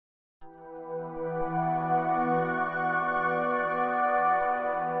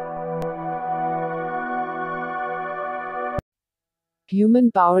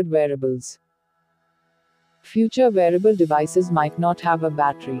Human-powered wearables. Future wearable devices might not have a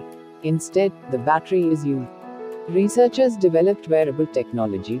battery. Instead, the battery is you. Researchers developed wearable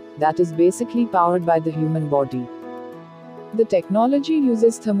technology that is basically powered by the human body. The technology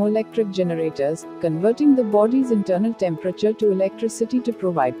uses thermoelectric generators, converting the body's internal temperature to electricity to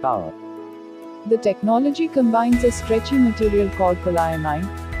provide power. The technology combines a stretchy material called polyamide,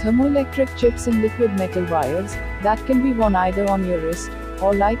 thermoelectric chips in liquid metal wires, that can be worn either on your wrist,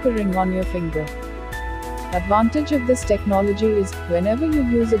 or like a ring on your finger. Advantage of this technology is, whenever you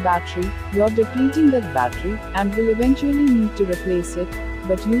use a battery, you're depleting that battery, and will eventually need to replace it,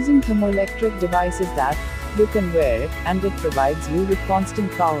 but using thermoelectric devices that, you can wear it, and it provides you with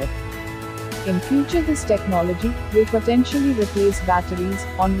constant power. In future this technology will potentially replace batteries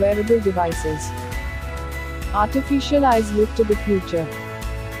on wearable devices. Artificial eyes look to the future.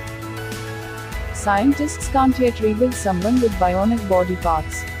 Scientists can't yet rebuild someone with bionic body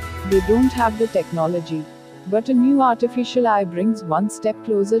parts. They don't have the technology. But a new artificial eye brings one step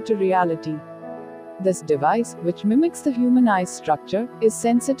closer to reality. This device, which mimics the human eye's structure, is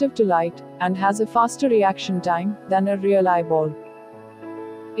sensitive to light, and has a faster reaction time than a real eyeball.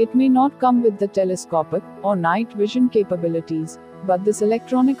 It may not come with the telescopic or night vision capabilities, but this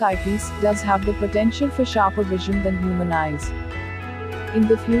electronic eyepiece does have the potential for sharper vision than human eyes. In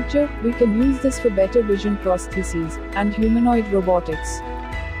the future, we can use this for better vision prostheses and humanoid robotics.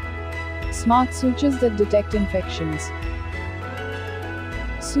 Smart sutures that detect infections.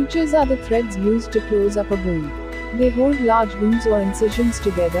 Sutures are the threads used to close up a wound. They hold large wounds or incisions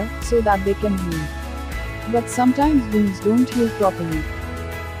together so that they can heal. But sometimes wounds don't heal properly.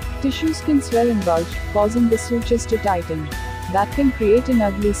 Tissues can swell and bulge, causing the sutures to tighten. That can create an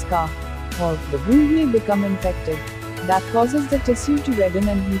ugly scar. Or the wound may become infected. That causes the tissue to redden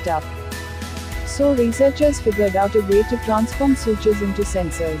and heat up. So researchers figured out a way to transform sutures into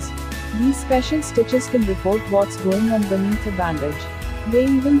sensors. These special stitches can report what's going on beneath a bandage. They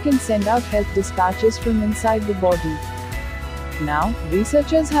even can send out health dispatches from inside the body. Now,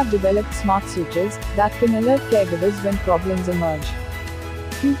 researchers have developed smart sutures that can alert caregivers when problems emerge.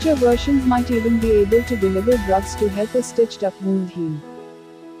 Future versions might even be able to deliver drugs to help a stitched up wound heal.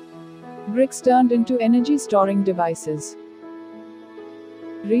 Bricks turned into energy storing devices.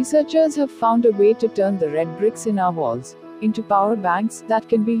 Researchers have found a way to turn the red bricks in our walls into power banks that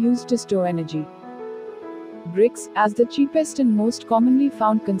can be used to store energy. Bricks, as the cheapest and most commonly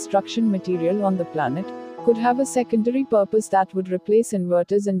found construction material on the planet, could have a secondary purpose that would replace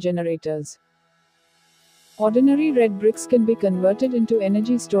inverters and generators. Ordinary red bricks can be converted into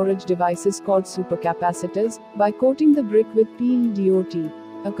energy storage devices called supercapacitors by coating the brick with PEDOT,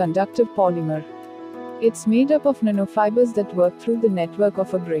 a conductive polymer. It's made up of nanofibers that work through the network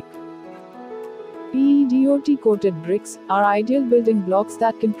of a brick. PEDOT-coated bricks are ideal building blocks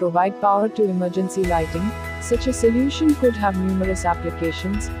that can provide power to emergency lighting. Such a solution could have numerous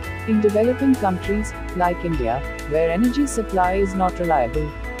applications in developing countries, like India, where energy supply is not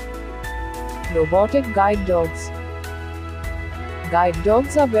reliable. Robotic guide dogs. Guide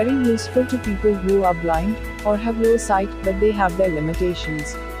dogs are very useful to people who are blind or have low sight, but they have their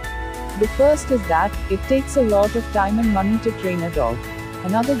limitations. The first is that it takes a lot of time and money to train a dog.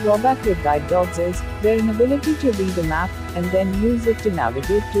 Another drawback with guide dogs is their inability to read a map and then use it to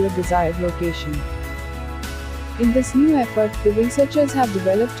navigate to a desired location. In this new effort, the researchers have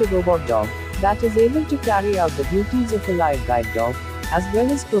developed a robot dog that is able to carry out the duties of a live guide dog, as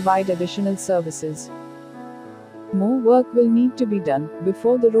well as provide additional services. More work will need to be done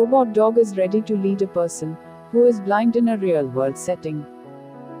before the robot dog is ready to lead a person who is blind in a real-world setting.